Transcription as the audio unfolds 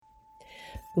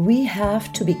We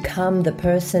have to become the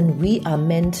person we are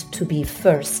meant to be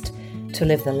first, to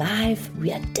live the life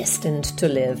we are destined to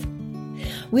live.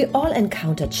 We all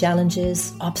encounter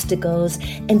challenges, obstacles,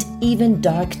 and even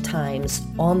dark times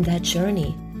on that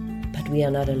journey, but we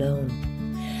are not alone.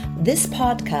 This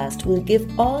podcast will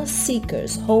give all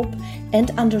seekers hope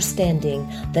and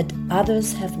understanding that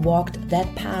others have walked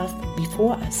that path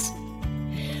before us.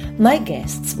 My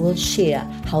guests will share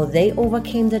how they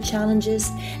overcame the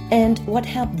challenges and what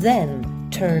helped them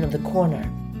turn the corner.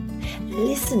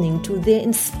 Listening to their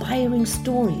inspiring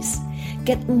stories,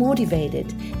 get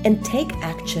motivated and take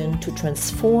action to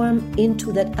transform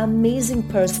into that amazing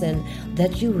person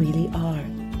that you really are.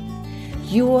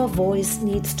 Your voice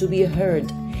needs to be heard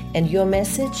and your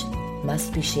message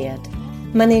must be shared.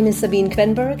 My name is Sabine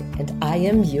Quenberg and I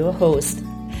am your host.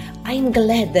 I am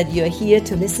glad that you're here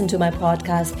to listen to my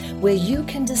podcast where you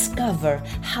can discover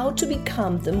how to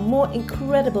become the more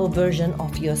incredible version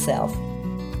of yourself.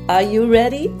 Are you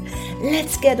ready?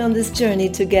 Let's get on this journey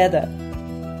together.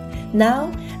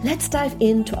 Now, let's dive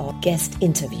into our guest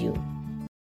interview.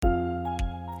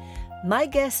 My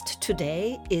guest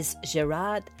today is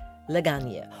Gérard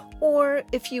Lagagne, or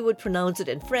if you would pronounce it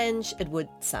in French, it would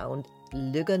sound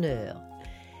Le Gagneur.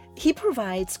 He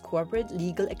provides corporate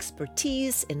legal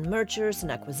expertise in mergers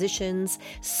and acquisitions,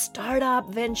 startup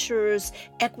ventures,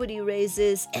 equity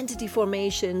raises, entity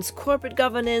formations, corporate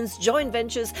governance, joint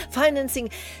ventures, financing,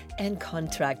 and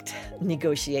contract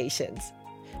negotiations.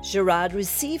 Gérard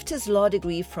received his law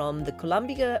degree from the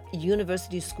Columbia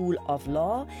University School of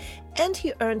Law, and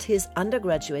he earned his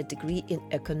undergraduate degree in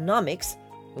economics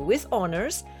with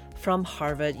honors from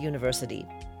Harvard University.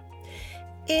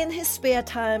 In his spare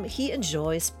time, he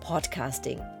enjoys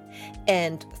podcasting.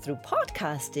 And through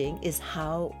podcasting is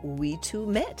how we two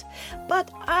met.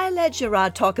 But I let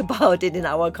Gérard talk about it in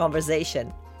our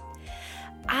conversation.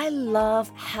 I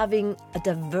love having a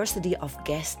diversity of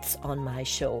guests on my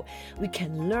show. We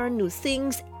can learn new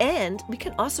things and we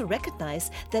can also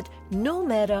recognize that no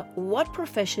matter what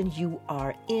profession you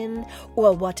are in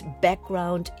or what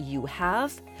background you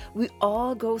have, we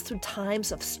all go through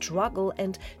times of struggle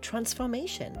and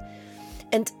transformation.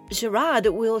 And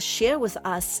Gérard will share with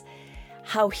us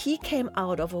how he came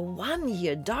out of a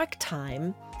 1-year dark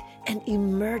time and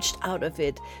emerged out of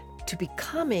it to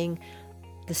becoming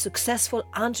the successful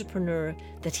entrepreneur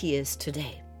that he is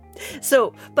today.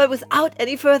 So, but without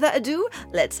any further ado,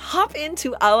 let's hop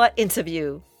into our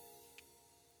interview.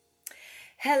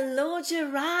 Hello,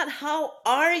 Gérard. How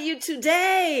are you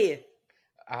today?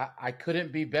 I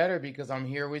couldn't be better because I'm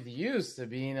here with you,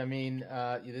 Sabine.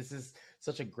 This is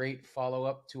such a great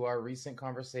follow-up to our recent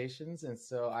conversations. And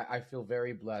so I feel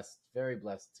very blessed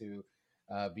to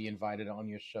be invited on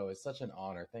your show. It's such an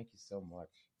honor. Thank you so much.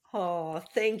 Oh,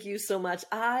 thank you so much.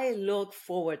 I look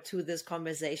forward to this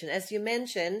conversation. As you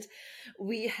mentioned,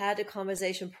 we had a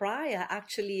conversation prior.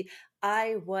 Actually,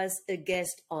 I was a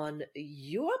guest on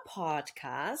your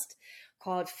podcast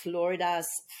called Florida's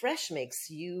Fresh Mix.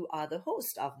 You are the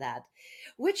host of that,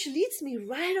 which leads me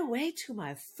right away to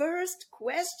my first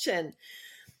question.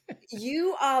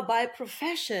 You are by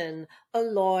profession a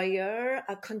lawyer,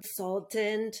 a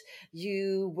consultant.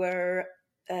 You were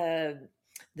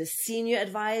the senior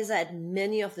advisor at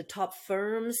many of the top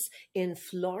firms in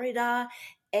Florida,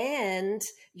 and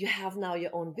you have now your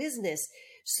own business.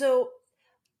 So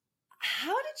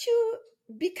how did you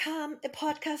become a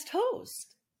podcast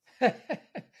host?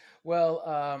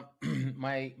 Well,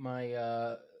 my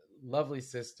lovely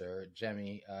sister,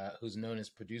 Jemmy, who's known as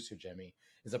Producer Jemmy,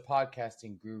 is a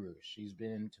podcasting guru. She's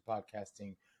been into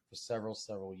podcasting for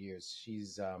several years.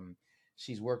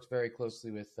 She's worked very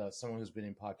closely with someone who's been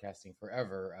in podcasting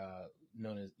forever,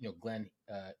 known as Glenn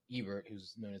Ebert,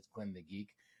 who's known as Glenn the Geek,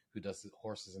 who does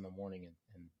Horses in the Morning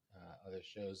and other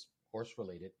shows horse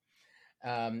related.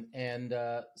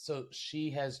 So she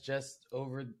has just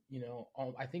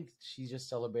I think she just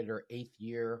celebrated her 8th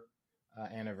year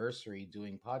anniversary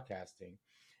doing podcasting,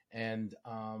 and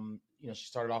she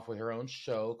started off with her own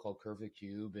show called Curve the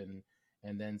Cube,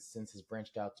 and then since has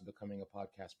branched out to becoming a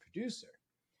podcast producer.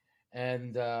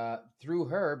 And through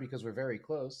her, because we're very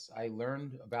close, I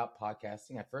learned about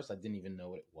podcasting. At first, I didn't even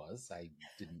know what it was. I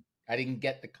didn't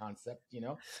get the concept,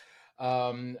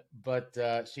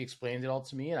 But she explained it all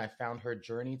to me, and I found her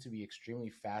journey to be extremely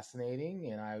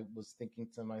fascinating. And I was thinking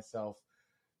to myself,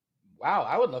 wow,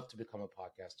 I would love to become a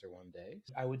podcaster one day.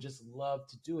 I would just love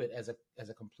to do it as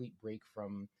a complete break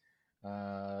from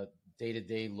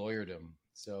day-to-day lawyerdom.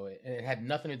 So it had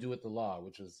nothing to do with the law,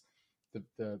 which was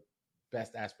the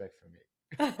best aspect for me.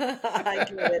 I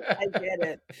get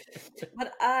it.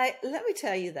 But let me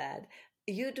tell you that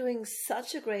you're doing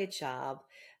such a great job.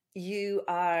 You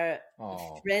are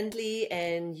Oh, friendly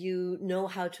and you know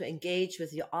how to engage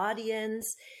with your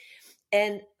audience.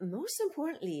 And most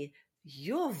importantly,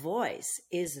 your voice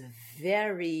is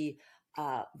very,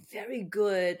 very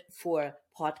good for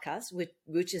podcasts,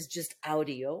 which is just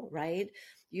audio, right?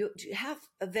 You have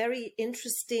a very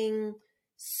interesting,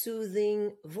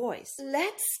 soothing voice.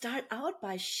 Let's start out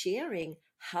by sharing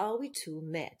how we two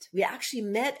met. We actually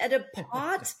met at a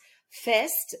pod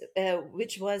fest,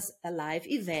 which was a live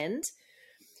event.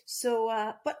 So,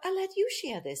 but I'll let you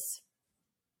share this.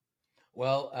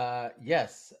 well,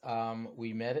 yes.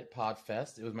 We met at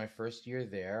Podfest. It was my first year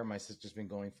there. My sister's been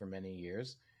going for many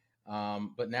years.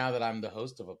 But now that I'm the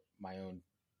host of my own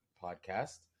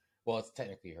podcast, well, it's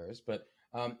technically hers, but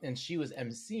and she was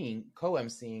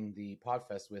co-emceeing the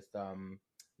Podfest with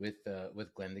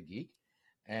Glenn the Geek,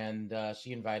 and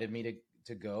she invited me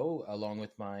to go along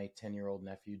with my 10-year-old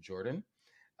nephew Jordan,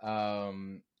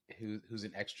 um, who's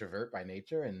an extrovert by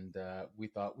nature, and we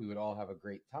thought we would all have a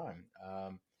great time.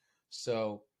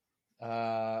 So,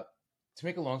 uh, to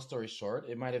make a long story short,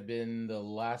 it might have been the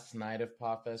last night of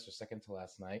Podfest or second to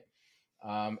last night.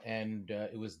 And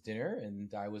it was dinner,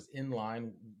 and I was in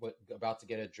line, about to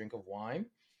get a drink of wine.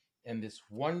 And this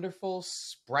wonderful,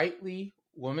 sprightly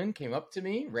woman came up to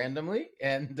me randomly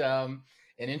and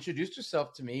introduced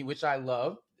herself to me, which I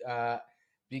loved.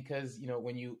 Because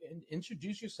when you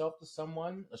introduce yourself to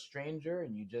someone, a stranger,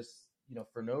 and you just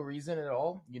for no reason at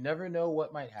all, you never know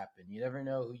what might happen. You never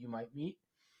know who you might meet.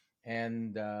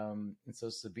 And so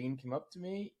Sabine came up to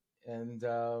me, and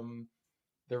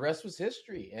the rest was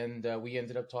history. And we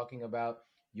ended up talking about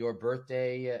your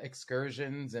birthday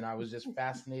excursions, and I was just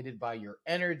fascinated by your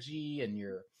energy and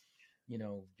your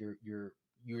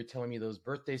you were telling me those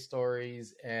birthday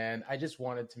stories, and I just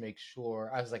wanted to make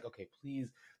sure. I was like, okay, please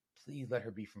let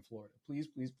her be from Florida, please,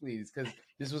 please, please, because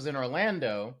this was in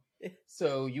Orlando.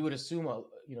 So you would assume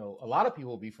a lot of people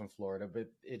will be from Florida, but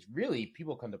it's really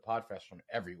people come to Podfest from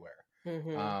everywhere.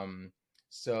 Mm-hmm. Um,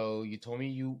 so you told me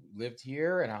you lived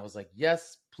here, and I was like,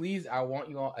 yes, please, I want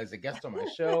you all as a guest on my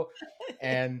show.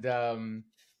 And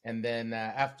then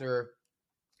after,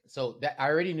 so that I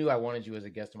already knew I wanted you as a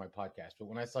guest on my podcast, but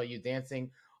when I saw you dancing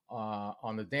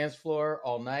on the dance floor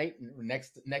all night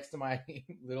next to my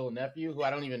little nephew, who I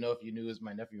don't even know if you knew is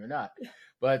my nephew or not,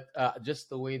 but just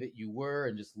the way that you were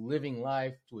and just living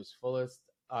life to its fullest,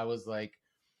 I was like,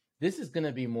 this is going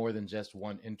to be more than just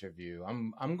one interview.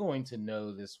 I'm going to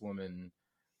know this woman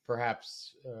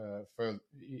perhaps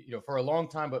for a long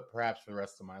time, but perhaps for the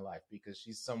rest of my life, because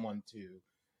she's someone to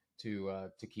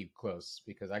keep close,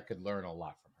 because I could learn a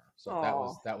lot from her. So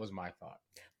Oh, that was my thought.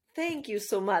 thank you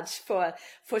so much for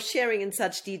sharing in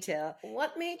such detail.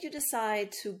 What made you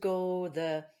decide to go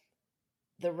the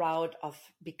route of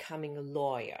becoming a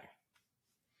lawyer?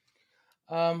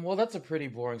 Well, that's a pretty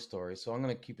boring story, so I'm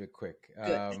going to keep it quick.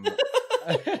 Good.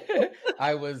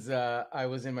 I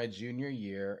was in my junior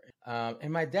year,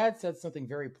 and my dad said something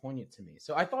very poignant to me.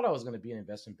 So I thought I was going to be an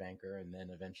investment banker and then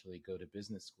eventually go to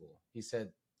business school. He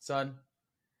said, "Son,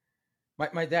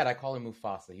 my dad, I call him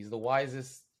Mufasa. He's the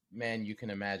wisest man you can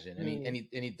imagine, and Mm.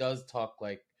 he does talk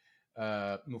like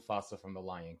Mufasa from The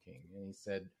Lion King." And he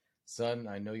said, "Son,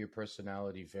 I know your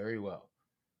personality very well.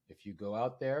 If you go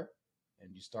out there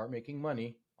and you start making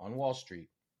money on Wall Street,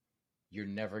 you're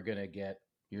never gonna get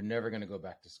you're never gonna go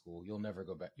back to school. You'll never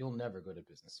go to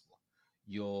business school.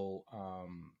 You'll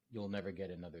never get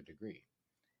another degree."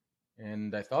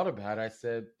 And I thought about it. I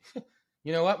said,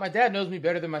 you know what? My dad knows me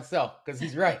better than myself, because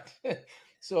he's right.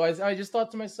 So I just thought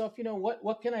to myself,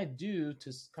 what can I do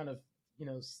to kind of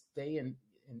stay in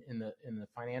the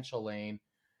financial lane,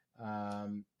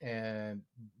 and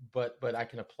but I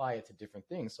can apply it to different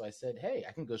things. So I said, hey,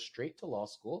 I can go straight to law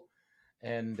school,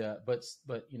 and but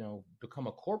become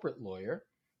a corporate lawyer.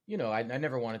 I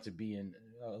never wanted to be in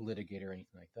a litigator or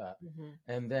anything like that. Mhm.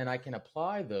 And then I can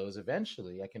apply those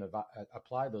eventually. I can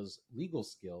apply those legal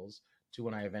skills to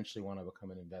when I eventually want to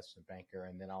become an investment banker,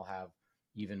 and then I'll have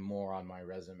even more on my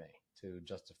resume to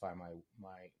justify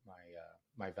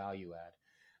my value add.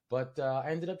 But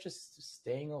I ended up just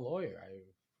staying a lawyer. I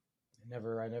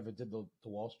never did the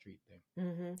Wall Street thing.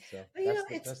 Mhm. So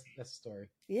But that's the story.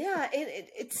 yeah,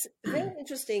 it's very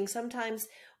interesting. Sometimes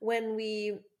when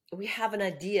we have an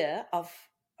idea of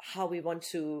how we want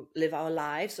to live our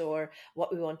lives or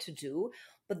what we want to do,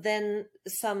 but then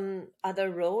some other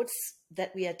roads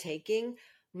that we are taking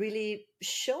really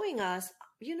showing us,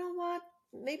 you know what,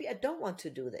 maybe I don't want to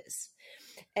do this.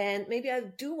 And maybe I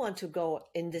do want to go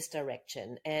in this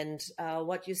direction. And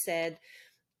what you said,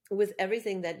 with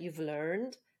everything that you've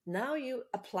learned, now you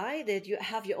applied it, you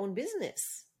have your own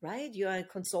business. right? You're a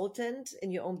consultant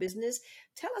in your own business.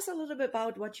 Tell us a little bit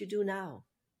about what you do now.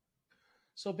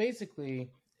 So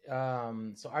basically,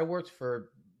 so I worked for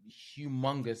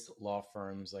humongous law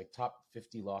firms, like top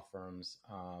 50 law firms,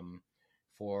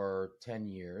 for 10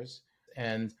 years.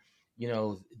 And,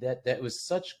 that was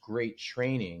such great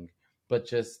training, but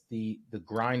just the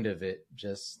grind of it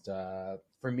just,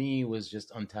 for me was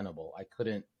just untenable. I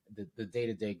couldn't, the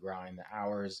day-to-day grind, the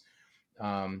hours,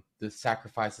 the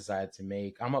sacrifices I had to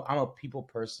make. I'm a people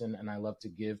person, and I love to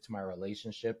give to my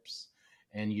relationships,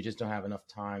 and you just don't have enough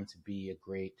time to be a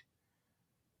great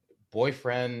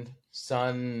boyfriend,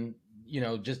 son,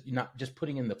 just not just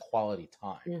putting in the quality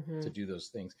time to do those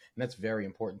things. And that's very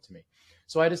important to me.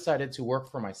 So I decided to work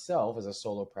for myself as a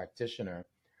solo practitioner,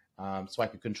 so I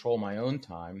could control my own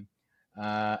time.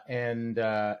 And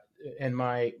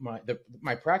my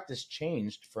practice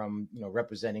changed from,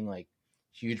 representing like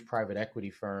huge private equity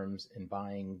firms and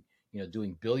buying,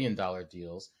 doing $1 billion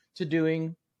deals to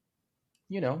doing,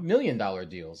 $1 million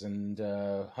deals and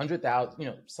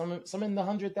 100,000, some in the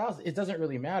 100,000. It doesn't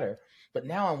really matter. But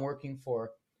now I'm working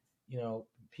for,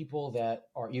 people that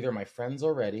are either my friends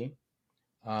already,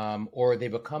 or they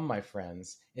become my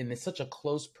friends, and it's such a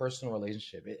close personal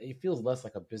relationship. It feels less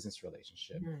like a business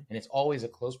relationship, and it's always a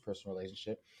close personal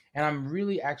relationship. And I'm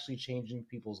really actually changing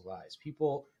people's lives.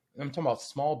 I'm talking about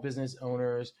small business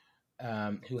owners,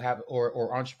 who have,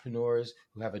 or entrepreneurs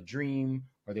who have a dream,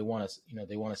 or they want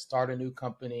to start a new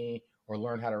company or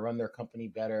learn how to run their company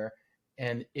better.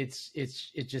 And it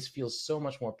just feels so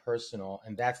much more personal,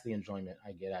 and that's the enjoyment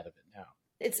I get out of it now.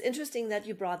 It's interesting that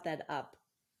you brought that up,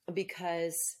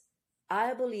 because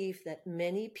I believe that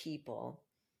many people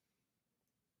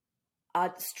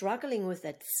are struggling with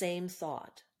that same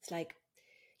thought. It's like,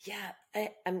 yeah,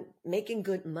 I'm making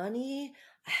good money.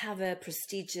 I have a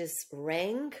prestigious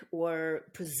rank or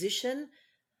position,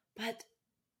 but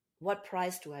what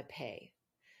price do I pay?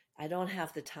 I don't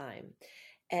have the time.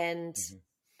 And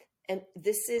and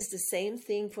this is the same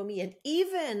thing for me. And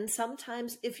even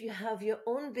sometimes if you have your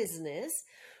own business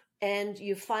and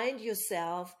you find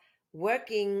yourself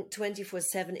working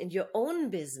 24/7 in your own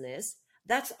business,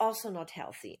 that's also not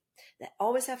healthy. There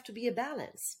always have to be a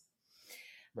balance.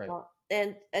 Right.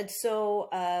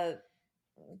 So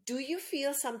do you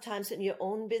feel sometimes in your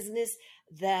own business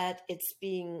that it's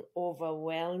being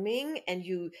overwhelming and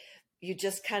you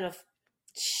just kind of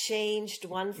changed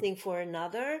one thing for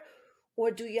another? Or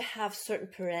do you have certain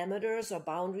parameters or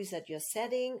boundaries that you're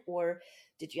setting? Or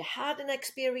did you had an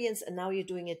experience and now you're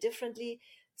doing it differently?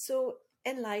 So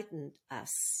enlighten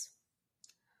us.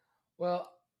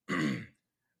 Well,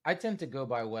 I tend to go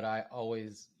by what I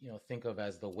always, think of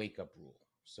as the wake up rule.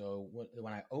 So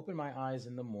when I open my eyes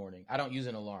in the morning, I don't use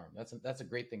an alarm. That's a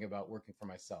great thing about working for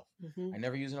myself. I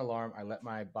never use an alarm. I let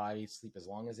my body sleep as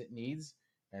long as it needs,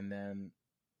 and then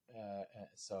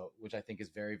which I think is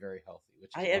very, very healthy.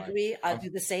 I agree. I'll do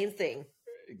the same thing.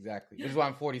 Exactly. Which is why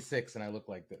I'm 46 and I look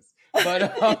like this.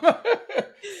 But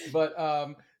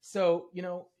so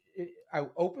I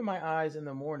open my eyes in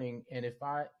the morning, and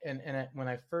when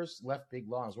I first left Big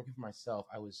Law, I was working for myself.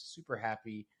 I was super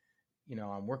happy.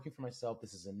 I'm working for myself.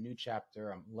 This is a new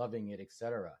chapter. I'm loving it,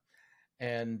 etc.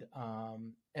 And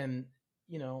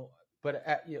but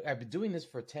I've been doing this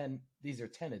for 10. These are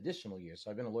 10 additional years. So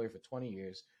I've been a lawyer for 20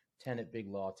 years, 10 at Big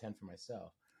Law, 10 for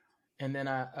myself. And then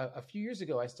a few years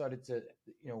ago, I started to,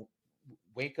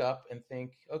 wake up and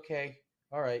think, okay,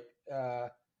 all right,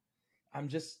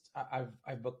 I've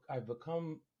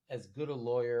become as good a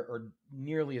lawyer, or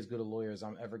nearly as good a lawyer, as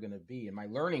I'm ever going to be. And my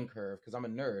learning curve, because I'm a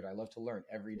nerd, I love to learn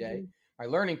every day. My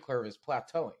learning curve is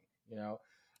plateauing,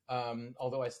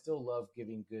 although I still love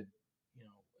giving good,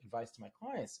 advice to my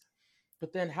clients.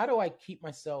 But then how do I keep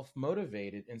myself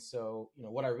motivated? And so,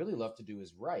 what I really love to do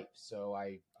is write. So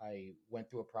I went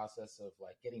through a process of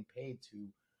like getting paid to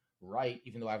write,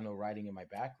 even though I have no writing in my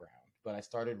background. But I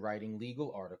started writing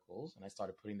legal articles, and I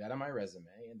started putting that on my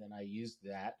resume. And then I used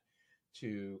that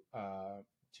to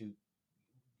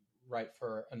write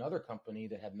for another company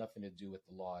that had nothing to do with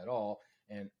the law at all.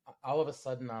 And all of a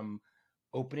sudden, I'm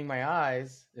opening my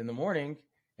eyes in the morning,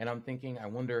 and I'm thinking, I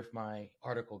wonder if my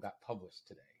article got published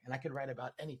today. And I could write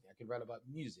about anything. I could write about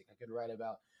music. I could write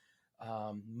about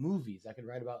movies. I could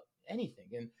write about anything.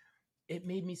 And it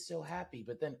made me so happy.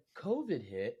 But then COVID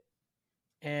hit,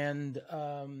 and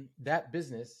that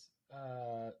business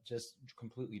just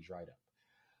completely dried up.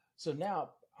 So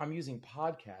now I'm using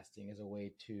podcasting as a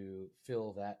way to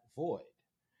fill that void.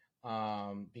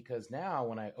 Because now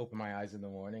when I open my eyes in the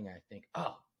morning, I think,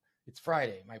 oh, it's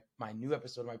Friday. My new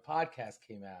episode of my podcast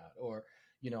came out, or,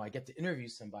 I get to interview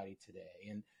somebody today.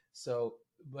 And so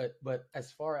but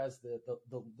as far as the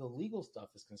legal stuff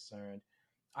is concerned,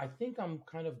 I think I'm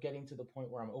kind of getting to the point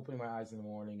where I'm opening my eyes in the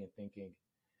morning and thinking,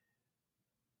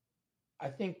 I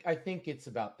think it's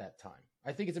about that time.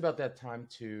 I think it's about that time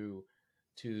to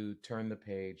turn the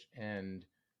page and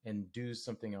do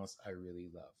something else I really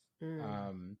love.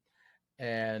 Mm.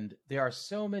 And there are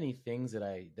so many things that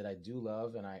I do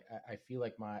love, and I feel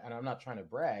like and I'm not trying to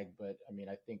brag, but I mean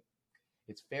I think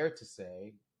it's fair to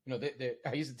say,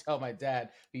 I used to tell my dad,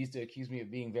 who used to accuse me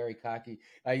of being very cocky.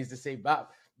 I used to say,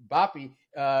 Boppy,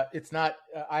 it's not.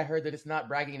 I heard that it's not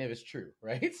bragging if it's true,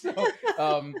 right? So,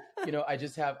 I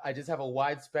just have a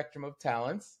wide spectrum of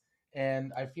talents,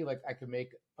 and I feel like I could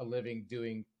make a living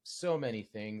doing so many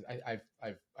things.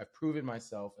 I've proven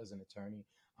myself as an attorney.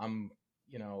 I'm,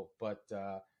 but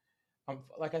I'm,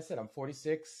 like I said, I'm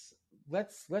 46.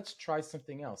 Let's try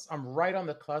something else. I'm right on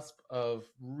the cusp of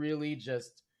really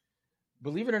just,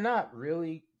 believe it or not,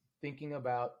 really thinking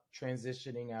about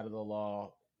transitioning out of the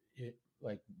law,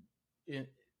 like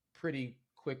pretty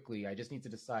quickly. I just need to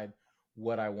decide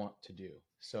what I want to do.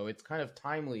 So it's kind of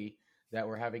timely that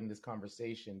we're having this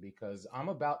conversation, because I'm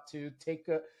about to take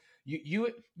a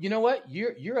you know what,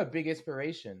 you're a big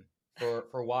inspiration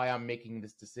for why I'm making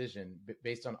this decision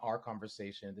based on our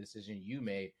conversation, the decision you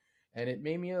made, and it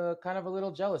made me kind of a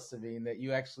little jealous of being that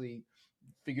you actually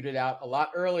figured it out a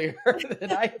lot earlier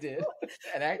than I did,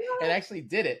 and actually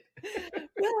did it.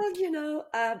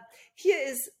 Well, here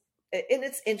is, and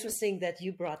it's interesting that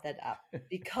you brought that up,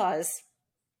 because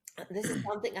this is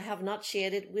something I have not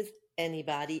shared it with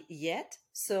anybody yet.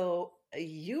 So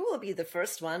you will be the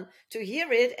first one to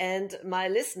hear it, and my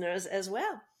listeners as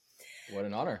well. What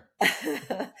an honor.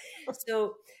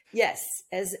 So yes,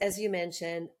 as you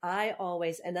mentioned, I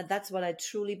always, and that's what I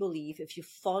truly believe, if you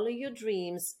follow your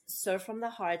dreams, serve from the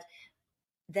heart,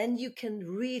 then you can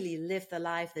really live the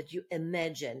life that you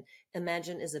imagine.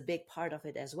 Imagine is a big part of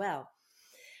it as well.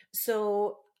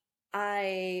 So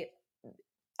I,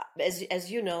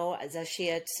 as you know, as I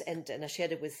shared, and I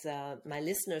shared it with my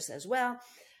listeners as well,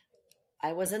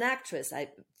 I was an actress. I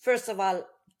first of all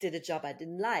did a job I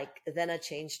didn't like. Then I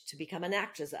changed to become an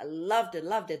actress. I loved it,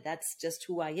 loved it. That's just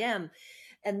who I am.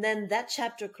 And then that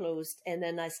chapter closed, and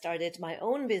then I started my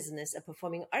own business, a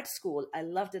performing arts school. I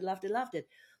loved it, loved it, loved it.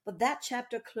 But that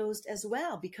chapter closed as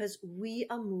well, because we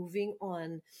are moving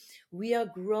on. We are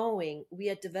growing. We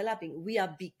are developing. We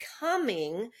are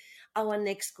becoming our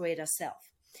next greater self.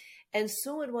 And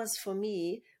so it was for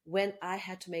me when I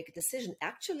had to make a decision.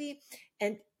 Actually,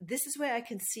 and this is where I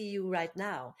can see you right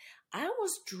now, I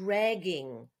was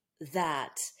dragging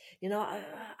that.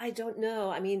 I don't know.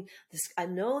 I mean, I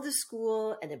know the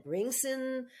school, and it brings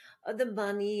in the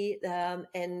money,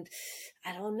 and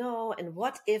I don't know. And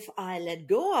what if I let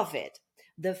go of it?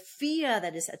 The fear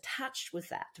that is attached with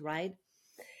that, right?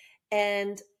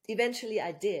 And eventually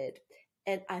I did.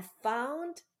 And I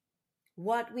found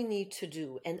what we need to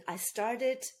do. And I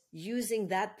started using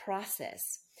that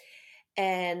process,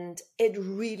 and it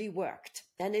really worked.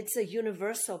 And it's a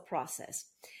universal process.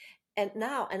 And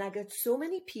I got so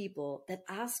many people that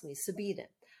ask me, Sabine,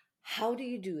 how do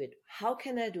you do it? How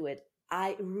can I do it?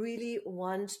 I really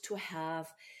want to have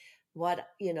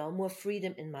more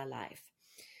freedom in my life.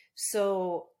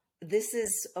 So this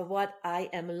is what I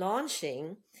am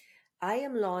launching. I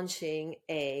am launching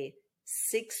a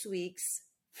 6 weeks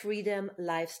Freedom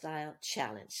Lifestyle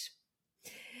Challenge.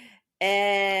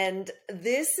 And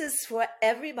this is for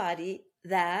everybody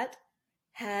that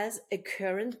has a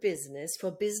current business,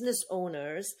 for business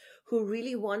owners who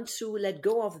really want to let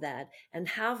go of that and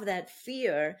have that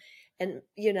fear, and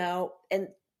and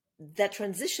that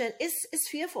transition is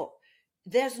fearful.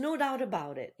 There's no doubt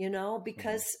about it,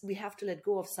 because we have to let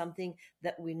go of something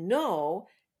that we know,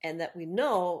 and that we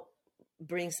know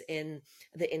brings in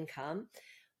the income.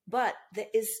 But there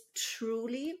is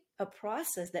truly a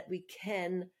process that we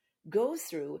can go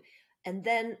through. And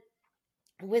then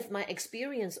with my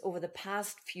experience over the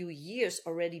past few years,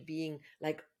 already being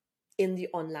like in the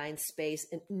online space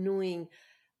and knowing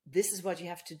this is what you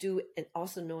have to do, and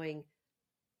also knowing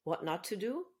what not to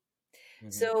do.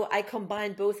 Mm-hmm. So I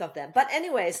combined both of them. But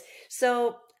anyways,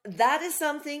 so that is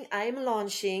something I'm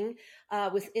launching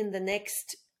within the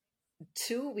next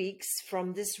 2 weeks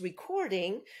from this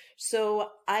recording. So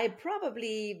I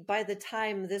probably, by the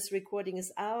time this recording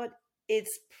is out,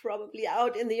 it's probably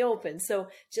out in the open. So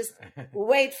just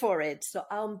wait for it. So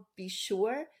I'll be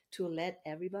sure to let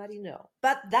everybody know.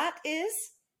 But that is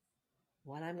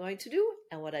what I'm going to do,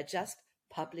 and what I just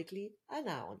publicly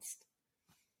announced.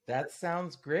 That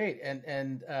sounds great. And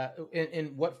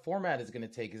in what format is it going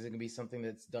to take? Is it going to be something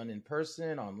that's done in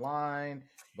person, online,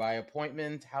 by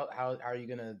appointment? How are you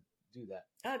going to do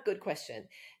that? Good question.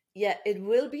 Yeah, it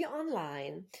will be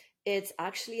online. It's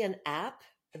actually an app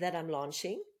that I'm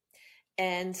launching.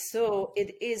 And so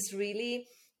it is really,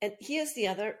 and here's the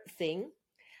other thing.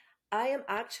 I am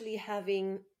actually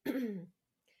having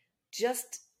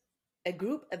just a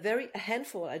group, a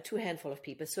handful, a two handful of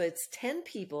people. So it's 10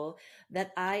 people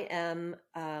that I am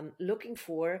looking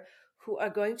for who are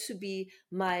going to be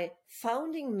my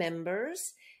founding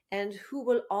members and who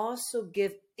will also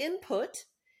give input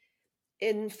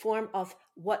in form of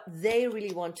what they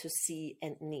really want to see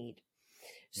and need.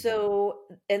 Hmm. So,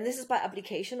 and this is by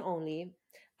application only.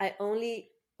 I only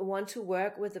want to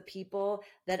work with the people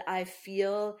that I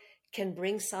feel can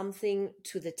bring something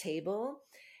to the table.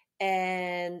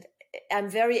 And I'm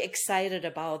very excited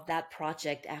about that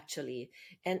project actually.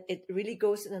 And it really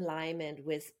goes in alignment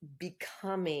with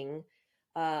becoming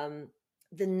um,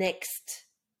 the next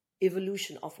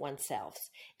evolution of oneself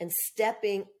and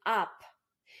stepping up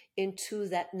into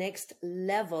that next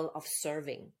level of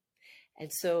serving.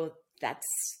 And so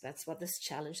that's what this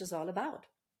challenge is all about.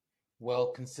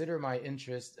 Well, consider my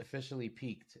interest officially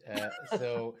peaked.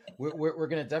 So we're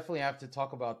going to definitely have to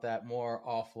talk about that more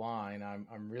offline.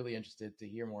 I'm really interested to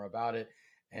hear more about it,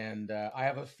 and I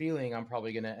have a feeling I'm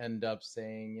probably going to end up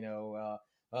saying,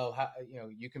 well, how,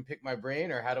 you can pick my brain,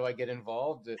 or how do I get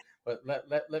involved? But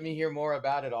let me hear more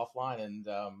about it offline, and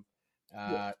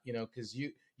Yeah. because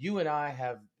you and I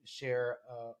have share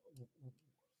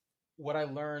what I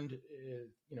learned,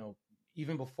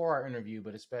 even before our interview,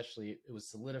 but especially it was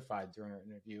solidified during our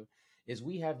interview, is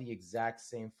we have the exact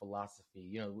same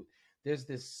philosophy. There's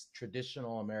this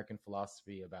traditional American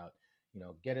philosophy about,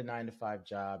 get a 9 to 5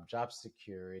 job, job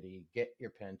security, get your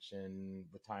pension,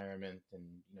 retirement, and,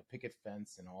 picket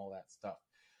fence and all that stuff.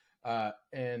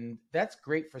 And that's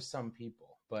great for some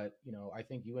people, but I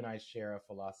think you and I share a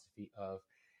philosophy of,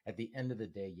 at the end of the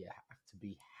day, you have to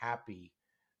be happy,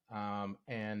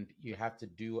 and you have to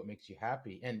do what makes you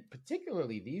happy. And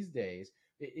particularly these days,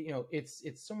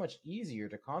 it's so much easier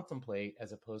to contemplate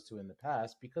as opposed to in the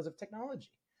past because of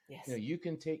technology. Yes. You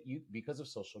can take you because of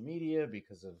social media,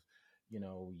 because of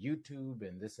YouTube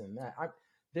and this and that.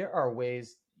 There are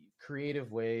ways,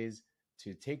 creative ways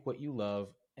to take what you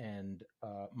love and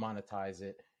monetize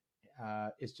it.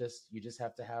 It's just you just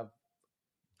have to have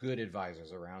good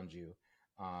advisors around you,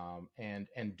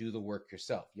 and do the work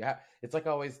yourself. Yeah, it's like I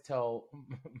always tell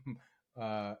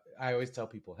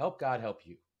people, help God help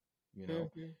you. Hmm.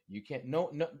 You can't, no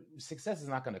success is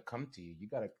not going to come to you. You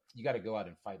gotta go out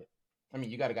and fight it. I mean,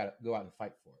 you gotta go out and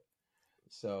fight for it.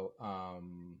 So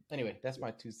anyway, that's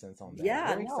my 2 cents on that. Yeah,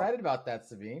 Very no, excited about that,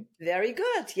 Sabine. very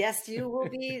good. Yes, you will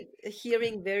be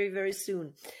hearing very, very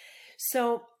soon.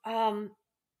 So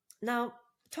now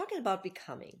talking about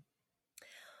becoming,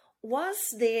 was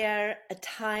there a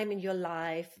time in your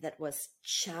life that was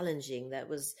challenging, that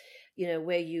was,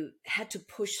 where you had to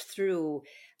push through,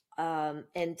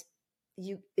 and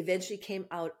you eventually came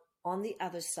out on the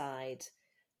other side,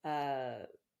 uh,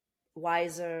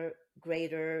 wiser,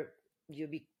 greater,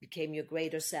 became your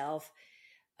greater self.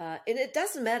 And it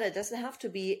doesn't matter. It doesn't have to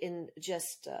be in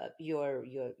just your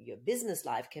business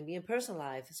life. It can be in personal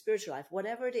life, spiritual life,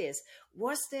 whatever it is.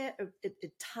 Was there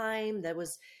a time that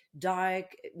was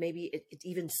dark? Maybe it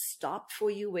even stopped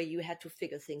for you, where you had to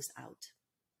figure things out.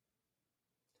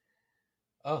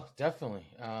 Oh, definitely.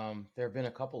 There have been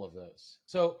a couple of those.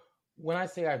 So when I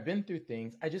say I've been through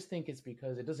things, I just think it's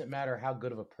because it doesn't matter how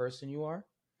good of a person you are.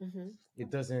 Hmm. It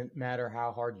doesn't matter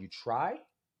how hard you try.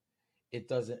 It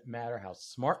doesn't matter how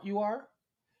smart you are.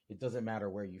 It doesn't matter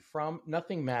where you're from.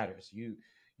 Nothing matters. You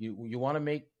want to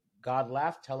make God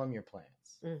laugh, tell him your plans.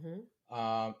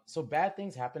 Hmm. So bad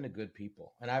things happen to good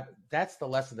people, and that's the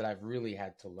lesson that I've really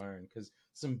had to learn, because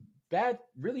some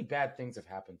really bad things have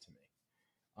happened to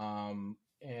me.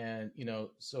 And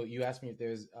so you asked me if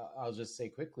there's. I'll just say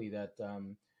quickly that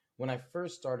when I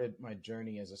first started my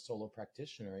journey as a solo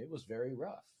practitioner, it was very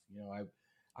rough.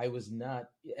 I was not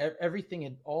everything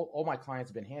had all my clients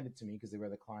had been handed to me because they were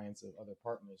the clients of other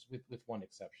partners, with one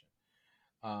exception.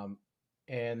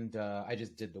 And I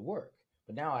just did the work.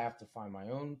 But now I have to find my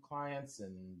own clients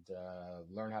and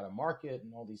learn how to market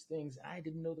and all these things. I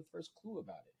didn't know the first clue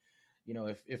about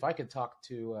it. If I could talk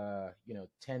to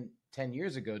 10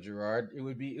 years ago, Gerard, it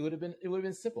would have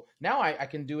been simple. Now I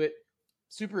can do it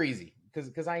super easy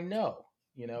because I know.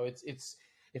 It's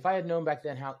if I had known back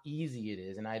then how easy it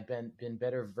is, and I had been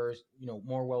better versed,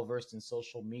 more well versed in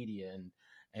social media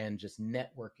and just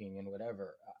networking and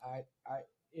whatever, I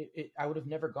would have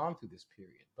never gone through this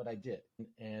period, but I did.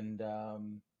 And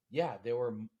yeah, there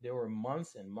were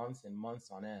months and months and months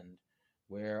on end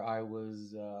where I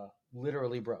was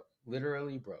literally broke,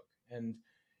 and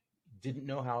didn't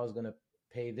know how I was going to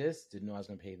pay this, didn't know I was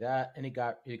going to pay that, and it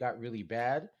got really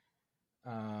bad.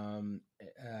 And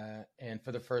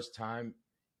for the first time,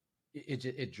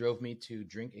 it drove me to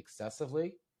drink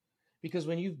excessively, because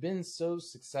when you've been so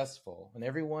successful and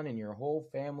everyone in your whole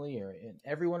family or and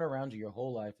everyone around you your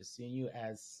whole life is seeing you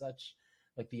as such,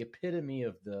 like the epitome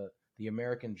of the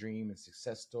American dream and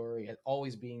success story, as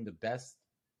always being the best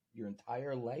your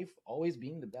entire life, always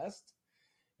being the best,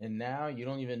 and now you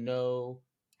don't even know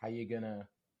how you're gonna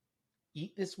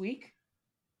eat this week.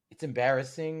 It's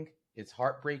embarrassing, it's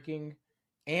heartbreaking,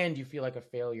 and you feel like a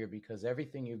failure because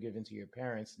everything you've given to your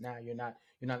parents, now you're not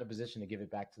in a position to give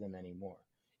it back to them anymore.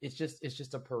 It's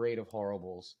just a parade of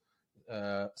horribles,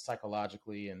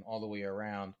 psychologically and all the way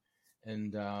around.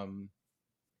 And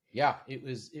yeah, it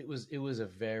was a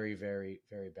very, very,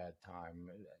 very bad time.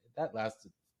 That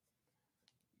lasted.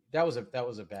 That was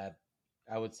a bad,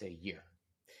 I would say, year.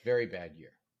 Very bad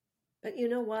year. But you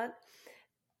know what?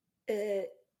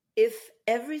 If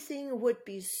everything would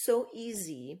be so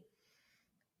easy,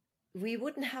 we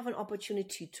wouldn't have an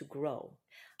opportunity to grow.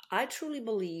 I truly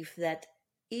believe that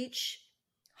each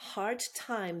hard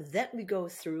time that we go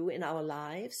through in our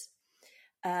lives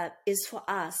is for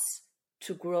us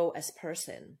to grow as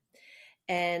person.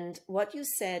 And what you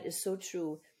said is so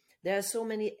true. There are so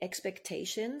many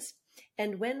expectations.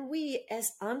 And when we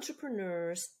as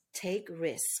entrepreneurs take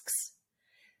risks,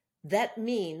 that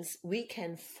means we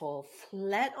can fall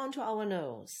flat onto our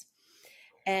nose.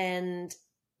 And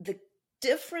the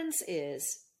difference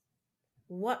is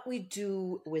what we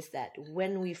do with that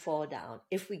when we fall down,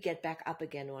 if we get back up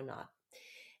again or not.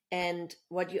 And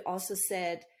what you also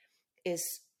said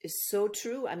is so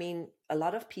true. I mean, a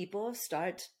lot of people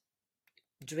start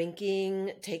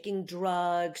drinking, taking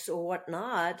drugs or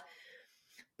whatnot.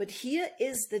 But here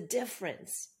is the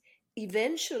difference.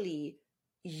 Eventually,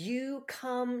 you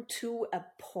come to a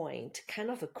point, kind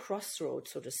of a crossroad,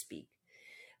 so to speak,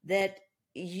 that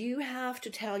you have to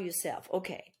tell yourself,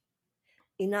 okay,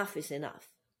 enough is enough.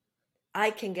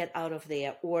 I can get out of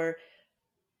there. Or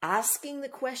asking the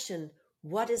question,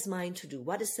 what is mine to do?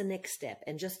 What is the next step?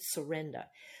 And just surrender.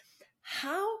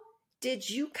 How did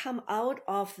you come out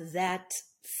of that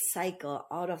cycle,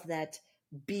 out of that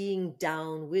being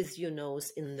down with your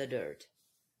nose in the dirt?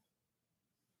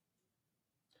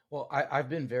 Well, I've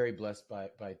been very blessed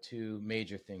by two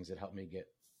major things that helped me get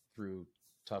through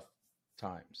tough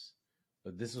times.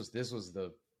 But this was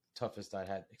the toughest I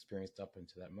had experienced up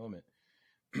until that moment.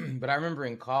 But I remember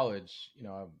in college,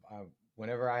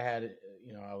 whenever I had,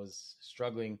 I was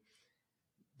struggling.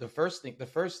 The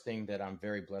first thing that I'm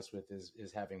very blessed with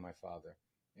is having my father,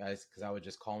 guys, because I would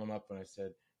just call him up when I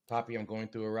said, "Poppy, I'm going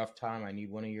through a rough time. I need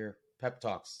one of your pep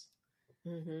talks."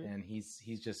 Mm-hmm. And he's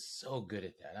just so good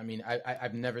at that. I mean,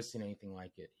 I've never seen anything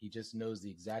like it. He just knows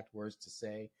the exact words to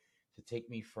say to take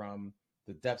me from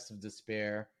the depths of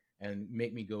despair and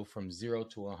make me go from 0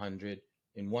 to 100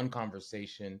 in one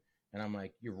conversation. And I'm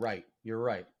like, "You're right. You're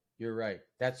right. You're right.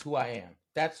 That's who I am.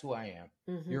 That's who I am.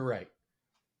 Mm-hmm. You're right."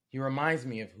 He reminds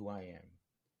me of who I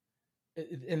am.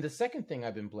 And the second thing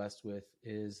I've been blessed with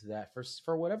is that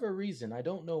for whatever reason, I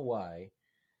don't know why,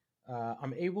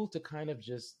 I'm able to kind of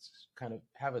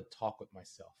have a talk with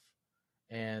myself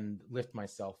and lift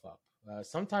myself up.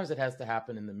 Sometimes it has to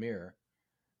happen in the mirror,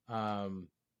 um,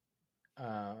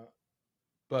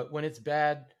 but when it's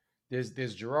bad,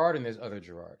 there's Gerard and there's other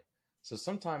Gerard. So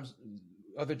sometimes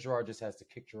other Gerard just has to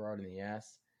kick Gerard in the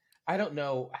ass. I don't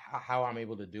know how I'm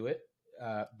able to do it,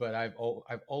 but I've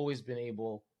always been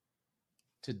able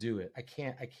to do it. I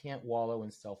can't wallow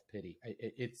in self-pity.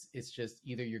 It's just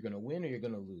either you're going to win or you're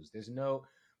going to lose.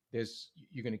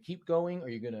 You're going to keep going or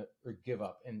or give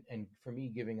up. And for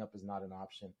me, giving up is not an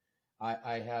option.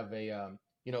 I have a,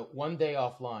 one day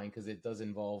offline, because it does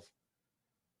involve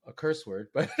a curse word,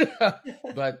 but,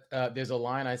 but there's a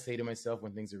line I say to myself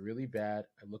when things are really bad.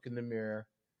 I look in the mirror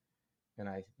and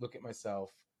I look at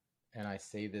myself and I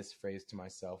say this phrase to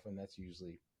myself. And that's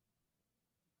usually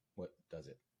what does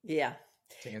it. Yeah.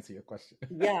 To answer your question.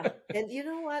 Yeah. And you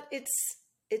know what?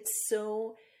 It's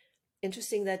so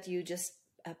interesting that you just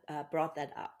brought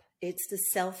that up. It's the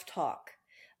self-talk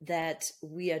that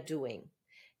we are doing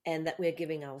and that we're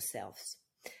giving ourselves.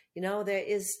 There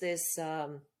is this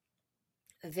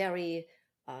very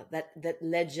that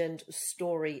legend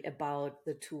story about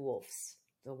the two wolves,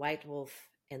 the white wolf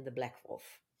and the black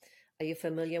wolf. Are you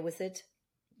familiar with it?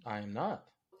 I am not.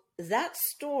 That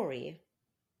story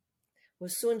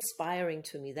was so inspiring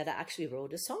to me that I actually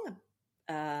wrote a song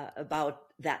about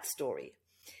that story.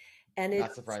 And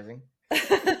not surprising.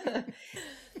 I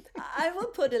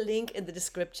will put a link in the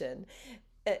description.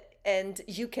 Uh, and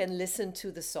you can listen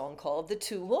to the song called The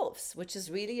Two Wolves, which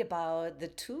is really about the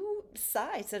two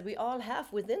sides that we all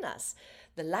have within us,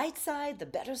 the light side, the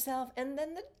better self, and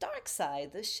then the dark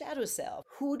side, the shadow self.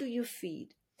 Who do you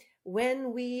feed?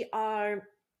 When we are,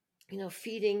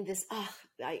 feeding this,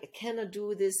 I cannot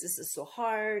do this, this is so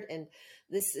hard, and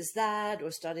this is that,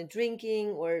 or starting drinking,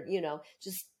 or,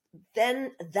 just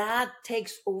then that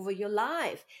takes over your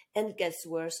life and it gets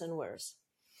worse and worse.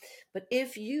 But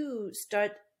if you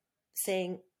start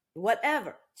saying,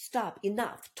 whatever, stop,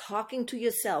 enough, talking to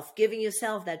yourself, giving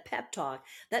yourself that pep talk,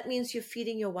 that means you're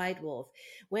feeding your white wolf.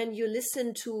 When you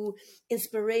listen to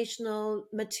inspirational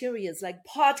materials like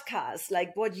podcasts,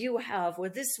 like what you have, or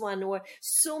this one, or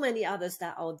so many others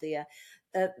that are out there,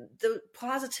 the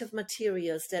positive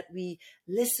materials that we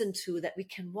listen to, that we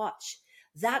can watch,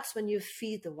 that's when you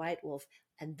feed the white wolf.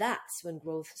 And that's when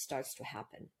growth starts to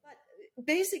happen. But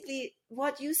basically,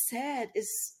 what you said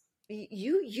is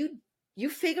you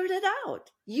figured it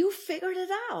out. You figured it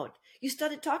out. You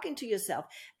started talking to yourself.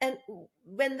 And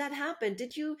when that happened,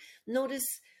 did you notice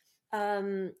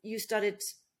you started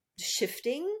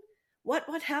shifting?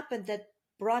 What happened that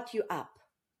brought you up?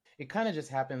 It kind of just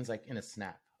happens like in a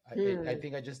snap. I Hmm.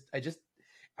 think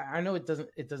I know it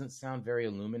doesn't sound very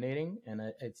illuminating, and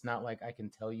it's not like I can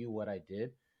tell you what I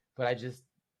did, but I just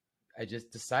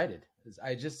decided.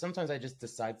 Sometimes I just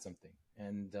decide something,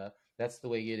 and that's the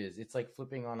way it is. It's like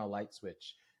flipping on a light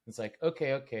switch. It's like,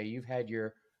 okay, you've had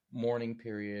your mourning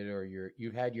period, or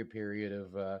you've had your period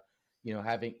of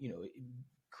having,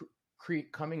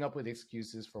 coming up with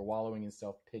excuses for wallowing in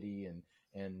self pity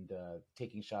and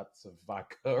taking shots of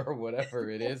vodka or whatever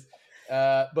it is.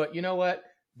 But you know what?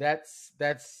 That's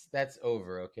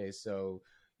over. Okay, so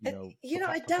It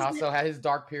doesn't. Picasso had his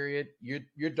dark period.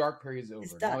 Your dark period is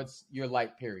It's over. Now done. it's your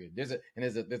light period. There's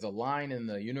a line in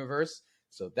the universe.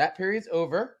 So that period's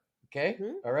over. Okay,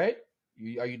 Hmm. all right.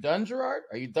 Are you done, Gerard?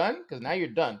 Are you done? Because now you're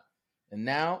done, and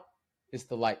now it's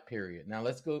the light period. Now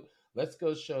let's go. Let's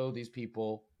go show these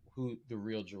people who the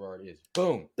real Gerard is.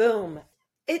 Boom. Boom.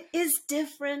 It is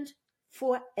different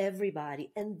for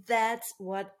everybody. And that's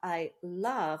what I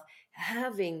love,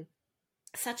 having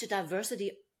such a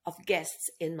diversity of guests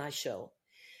in my show.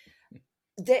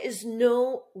 There is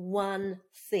no one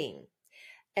thing.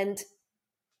 And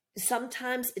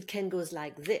sometimes it can go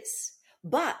like this.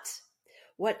 But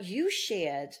what you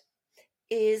shared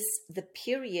is the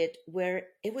period where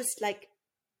it was like,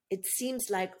 it seems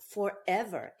like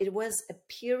forever. It was a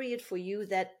period for you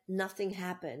that nothing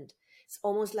happened. It's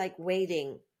almost like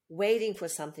waiting for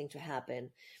something to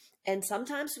happen. And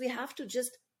sometimes we have to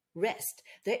just rest.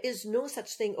 There is no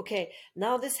such thing, okay,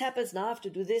 now this happens, now I have to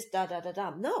do this, da, da, da,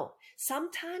 da. No,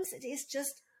 sometimes it is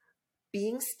just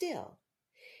being still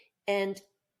and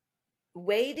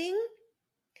waiting,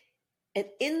 and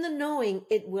in the knowing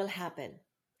it will happen.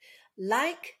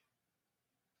 Like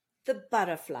the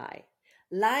butterfly,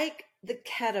 like the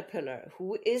caterpillar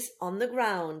who is on the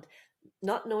ground,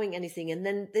 not knowing anything. And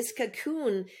then this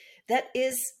cocoon, that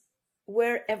is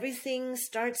where everything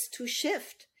starts to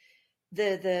shift.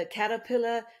 The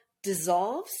caterpillar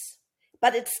dissolves,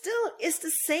 but it still is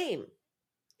the same.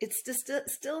 It's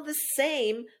still the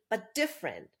same, but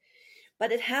different.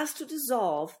 But it has to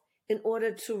dissolve in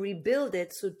order to rebuild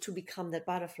it, so to become that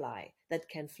butterfly that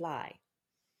can fly.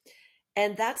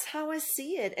 And that's how I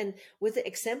see it. And with the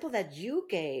example that you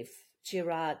gave,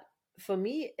 Gerard, for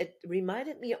me, it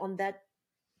reminded me on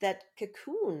that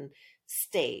cocoon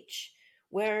stage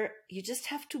where you just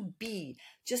have to be,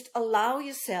 just allow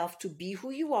yourself to be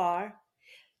who you are,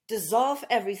 dissolve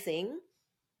everything,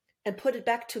 and put it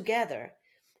back together.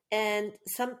 And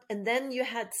then you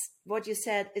had what you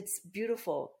said. It's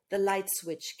beautiful. The light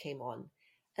switch came on,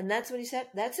 and that's when you said,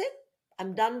 "That's it.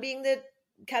 I'm done being the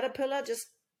caterpillar, just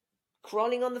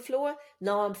crawling on the floor.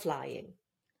 Now I'm flying."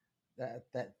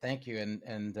 Thank you,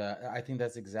 and I think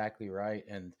that's exactly right.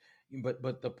 And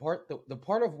but the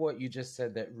part of what you just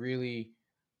said that really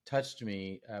touched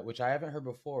me, which I haven't heard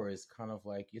before, is kind of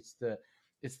like it's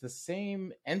the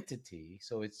same entity.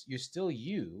 So you're still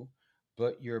you,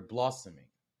 but you're blossoming,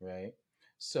 right?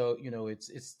 So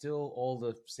it's still all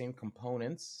the same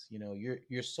components.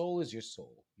 Your soul is your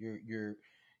soul. Your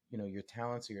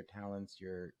talents are your talents.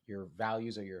 Your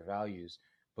values are your values,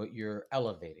 but you're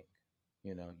elevating.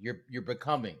 You're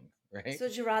becoming, right? So,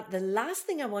 Gerard, the last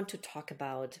thing I want to talk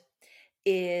about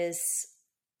is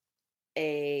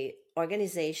a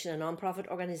organization, a nonprofit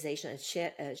organization,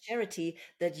 a charity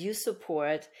that you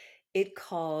support. It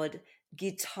called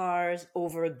Guitars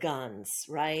Over Guns,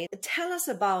 right? Tell us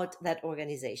about that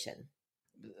organization.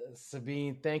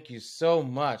 Sabine, thank you so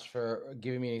much for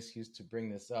giving me an excuse to bring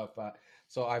this up.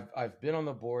 So I've been on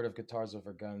the board of Guitars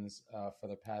Over Guns for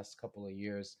the past couple of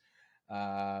years,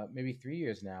 maybe 3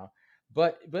 years now.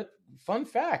 But fun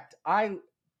fact, I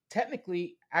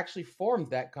technically actually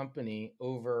formed that company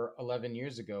over 11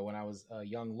 years ago when I was a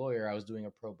young lawyer. I was doing a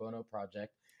pro bono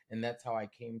project, and that's how I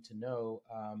came to know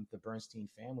the Bernstein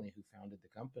family who founded the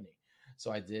company.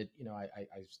 So I did,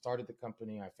 I started the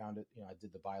company, I founded, I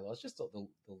did the bylaws, just the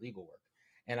legal work.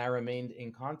 And I remained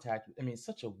in contact. I mean,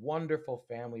 such a wonderful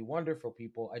family, wonderful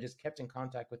people. I just kept in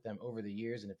contact with them over the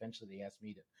years, and eventually they asked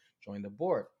me to join the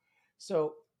board.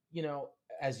 So,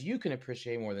 as you can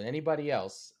appreciate more than anybody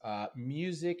else,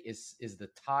 music is the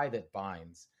tie that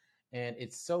binds, and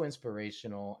it's so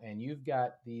inspirational. And you've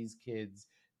got these kids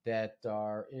that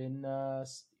are in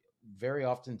very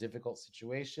often difficult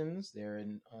situations. They're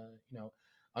in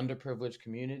underprivileged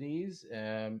communities,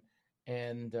 and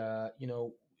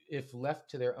if left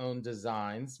to their own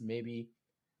designs, maybe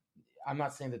I'm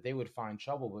not saying that they would find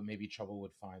trouble, but maybe trouble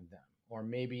would find them, or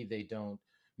maybe they don't.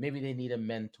 Maybe they need a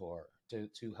mentor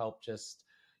to help. Just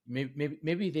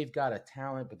maybe they've got a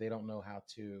talent, but they don't know how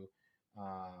to,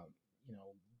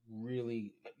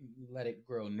 really let it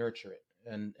grow, nurture it,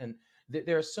 and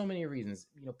there are so many reasons.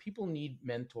 People need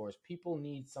mentors. People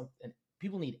need something.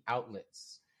 People need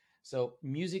outlets. So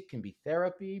music can be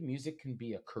therapy. Music can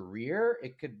be a career.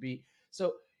 It could be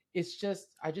so. It's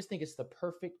just, I just think it's the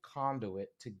perfect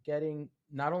conduit to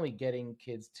not only getting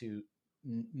kids to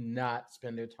not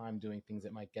spend their time doing things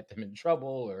that might get them in trouble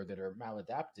or that are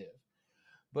maladaptive,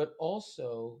 but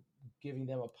also giving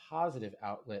them a positive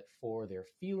outlet for their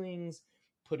feelings,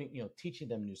 teaching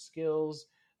them new skills.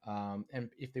 And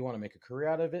if they want to make a career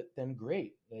out of it, then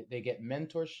great. They get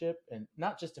mentorship, and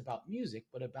not just about music,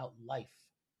 but about life.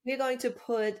 We're going to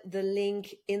put the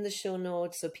link in the show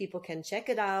notes so people can check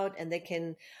it out, and they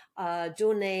can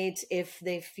donate if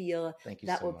they feel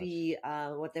that will be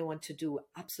what they want to do.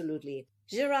 Absolutely.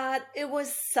 Gerard, it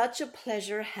was such a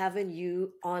pleasure having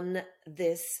you on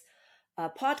this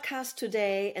podcast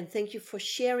today. And thank you for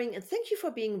sharing, and thank you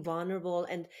for being vulnerable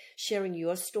and sharing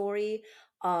your story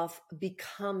of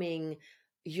becoming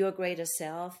your greater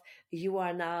self. You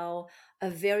are now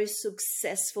a very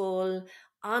successful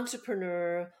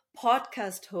entrepreneur,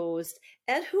 podcast host,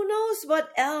 and who knows what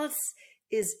else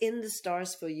is in the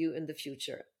stars for you in the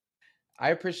future.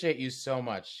 I appreciate you so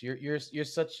much. You're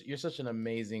such an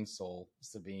amazing soul,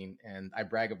 Sabine, and I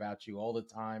brag about you all the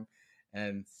time.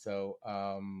 And so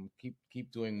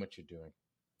keep doing what you're doing.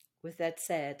 With that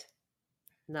said,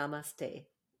 namaste.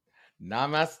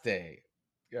 Namaste.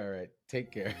 All right,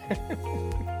 take care.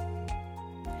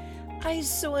 I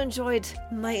so enjoyed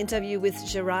my interview with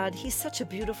Gerard. He's such a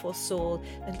beautiful soul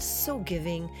and so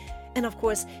giving. And of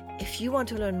course, if you want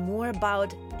to learn more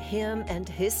about him and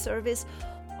his service,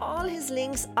 all his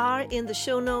links are in the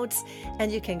show notes,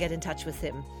 and you can get in touch with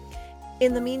him.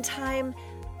 In the meantime,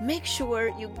 make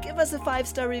sure you give us a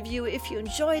 5-star review if you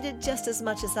enjoyed it just as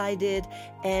much as I did.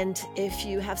 And if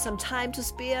you have some time to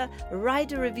spare,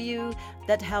 write a review.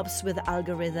 That helps with the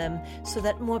algorithm so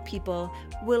that more people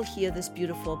will hear this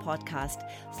beautiful podcast.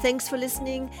 Thanks for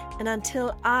listening. And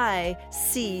until I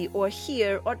see or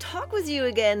hear or talk with you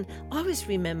again, always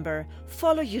remember,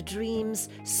 follow your dreams,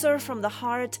 serve from the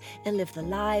heart, and live the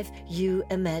life you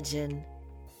imagine.